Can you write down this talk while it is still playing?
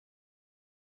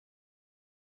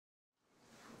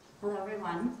Hello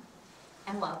everyone,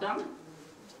 and welcome.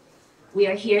 We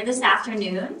are here this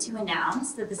afternoon to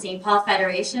announce that the St. Paul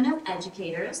Federation of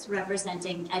Educators,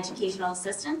 representing educational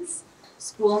assistants,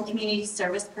 school and community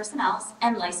service personnel,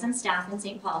 and licensed staff in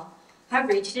St. Paul, have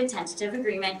reached a tentative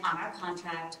agreement on our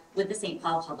contract with the St.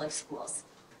 Paul Public Schools.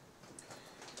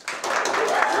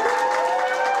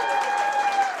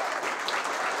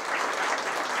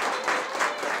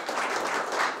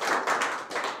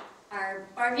 Our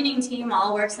bargaining team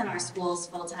all works in our schools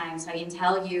full-time, so I can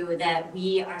tell you that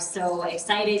we are so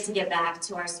excited to get back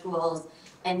to our schools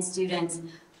and students,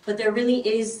 but there really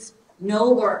is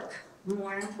no work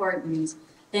more important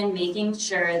than making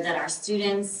sure that our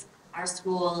students, our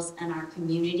schools, and our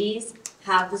communities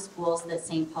have the schools that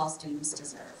St. Paul students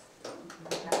deserve.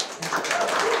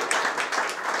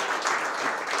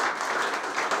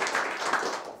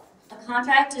 A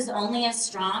contract is only as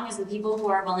strong as the people who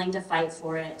are willing to fight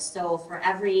for it. So for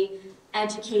every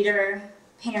educator,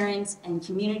 parent, and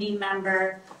community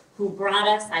member who brought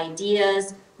us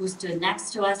ideas, who stood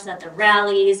next to us at the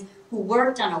rallies, who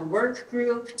worked on a work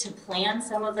group to plan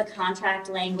some of the contract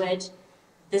language,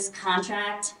 this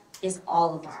contract is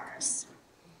all of ours.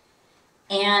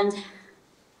 And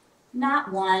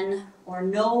not one or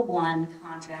no one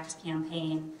contract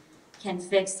campaign can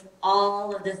fix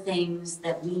all of the things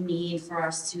that we need for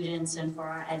our students and for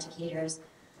our educators.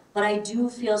 But I do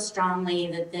feel strongly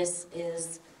that this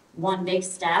is one big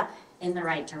step in the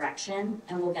right direction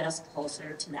and will get us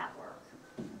closer to that work.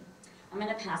 I'm going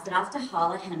to pass it off to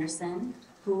Hala Henderson,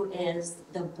 who is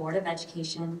the Board of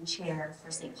Education Chair for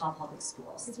St. Paul Public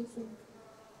Schools.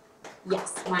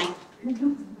 Yes, my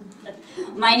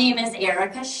name is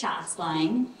Erica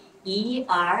Schatzline,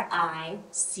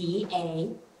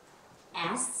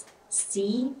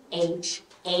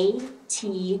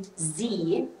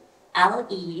 ERICASCHATZLEIN.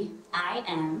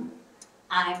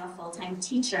 I'm a full-time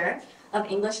teacher of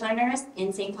English learners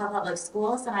in St. Paul Public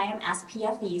Schools, and I am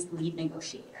SPFE's lead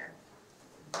negotiator.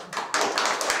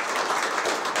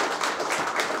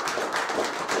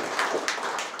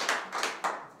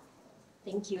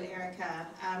 Thank you, Erica.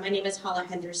 My name is Hala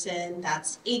Henderson.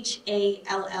 That's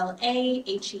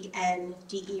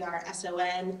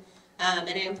HALLAHENDERSON. And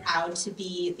I am proud to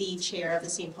be the chair of the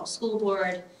St. Paul School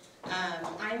Board.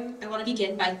 I want to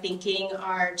begin by thanking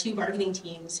our two bargaining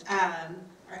teams, our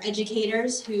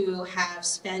educators who have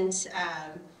spent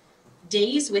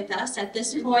days with us at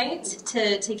this point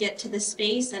to get to this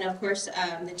space, and of course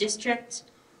the district,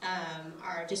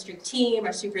 our district team,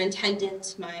 our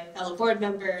superintendent, my fellow board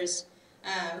members,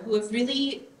 who have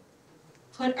really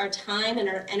put our time and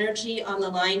our energy on the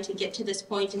line to get to this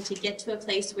point and to get to a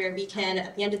place where we can,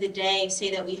 at the end of the day,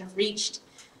 say that we have reached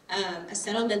a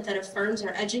settlement that affirms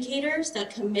our educators,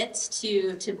 that commits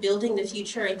to building the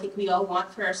future I think we all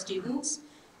want for our students,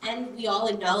 and we all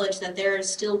acknowledge that there is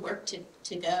still work to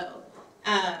go.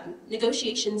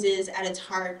 Negotiations is, at its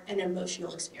heart, an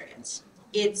emotional experience.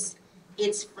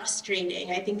 It's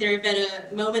frustrating. I think there have been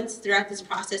moments throughout this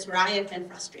process where I have been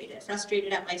frustrated.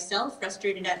 Frustrated at myself,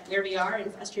 frustrated at where we are,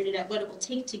 and frustrated at what it will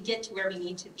take to get to where we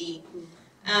need to be.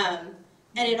 And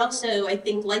it also, I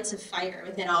think, lights a fire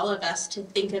within all of us to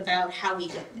think about how we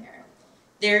get there.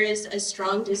 There is a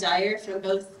strong desire from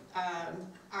both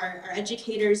our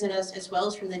educators and us, as well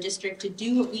as from the district, to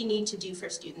do what we need to do for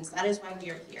students. That is why we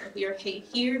are here. We are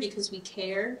here because we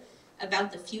care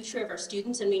about the future of our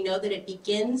students, and we know that it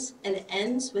begins and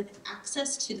ends with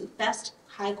access to the best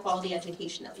high-quality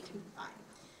education that we can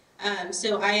provide.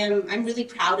 So I'm really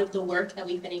proud of the work that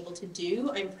we've been able to do.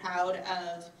 I'm proud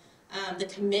of the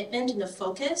commitment and the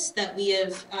focus that we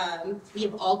have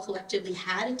all collectively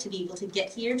had to be able to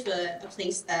get here to a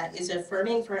place that is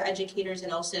affirming for our educators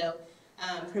and also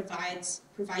provides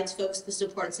folks the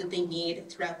supports that they need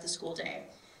throughout the school day.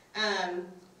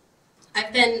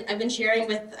 I've been sharing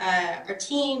with our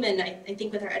team, and I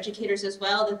think with our educators as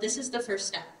well, that this is the first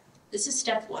step. This is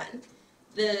step one.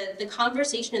 The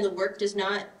conversation and the work does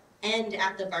not end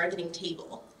at the bargaining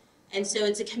table. And so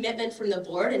it's a commitment from the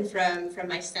board and from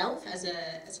myself as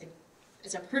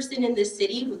a person in this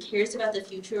city who cares about the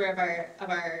future of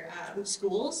our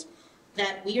schools,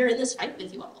 that we are in this fight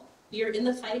with you all. We are in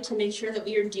the fight to make sure that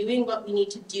we are doing what we need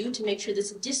to do to make sure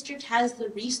this district has the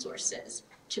resources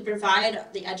to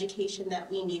provide the education that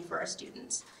we need for our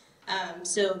students.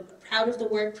 So proud of the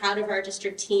work, proud of our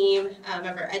district team, of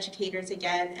our educators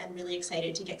again, and really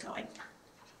excited to get going.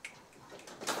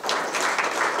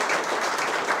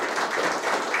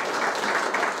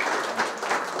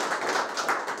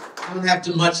 I don't have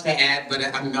too much to add, but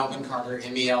I'm Melvin Carter,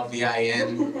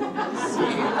 MELVIN,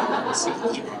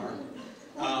 CER.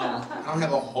 I don't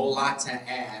have a whole lot to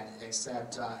add,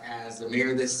 except as the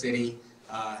mayor of this city,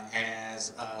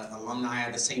 as alumni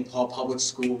of the St. Paul Public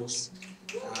Schools,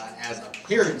 as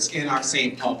parents in our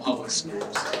St. Paul Public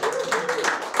Schools.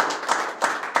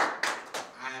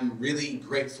 I'm really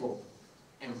grateful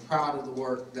and proud of the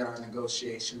work that our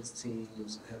negotiations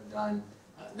teams have done.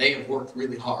 They have worked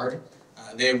really hard.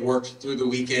 They have worked through the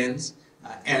weekends.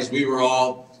 As we were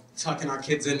all tucking our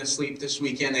kids into sleep this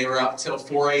weekend, they were up till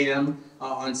 4 a.m.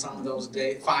 On some of those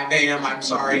days. 5 a.m., I'm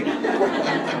sorry.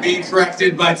 I'm being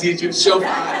corrected by teachers. Show 5.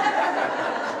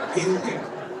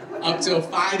 Up till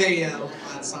 5 a.m.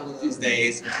 on some of those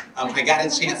days. I got a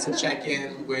chance to check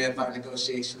in with our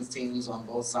negotiations teams on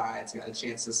both sides. I got a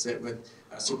chance to sit with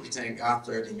Superintendent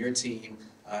Gothard and your team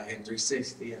in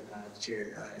 360 and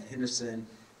Chair Henderson.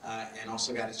 And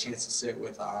also got a chance to sit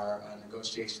with our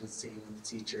negotiations team with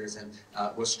the teachers, and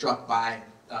was struck by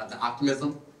the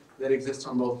optimism that exists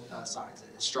on both sides.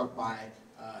 Struck by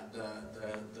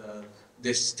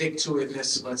this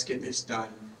stick-to-itness, let's get this done,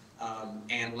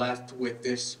 and left with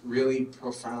this really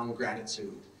profound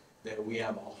gratitude that we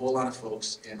have a whole lot of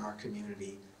folks in our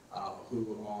community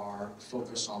who are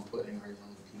focused on putting our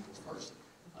young people first.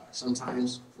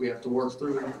 Sometimes we have to work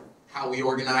through how we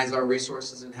organize our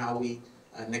resources and how we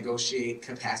negotiate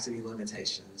capacity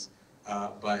limitations.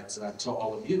 But to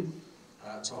all of you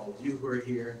who are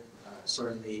here,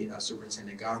 certainly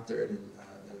Superintendent Gothard and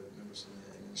the members of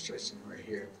the administration who are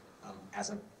here, as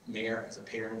a mayor, as a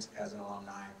parent, as an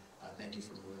alumni, thank you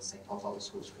for moving St. Paul Public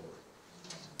Schools forward.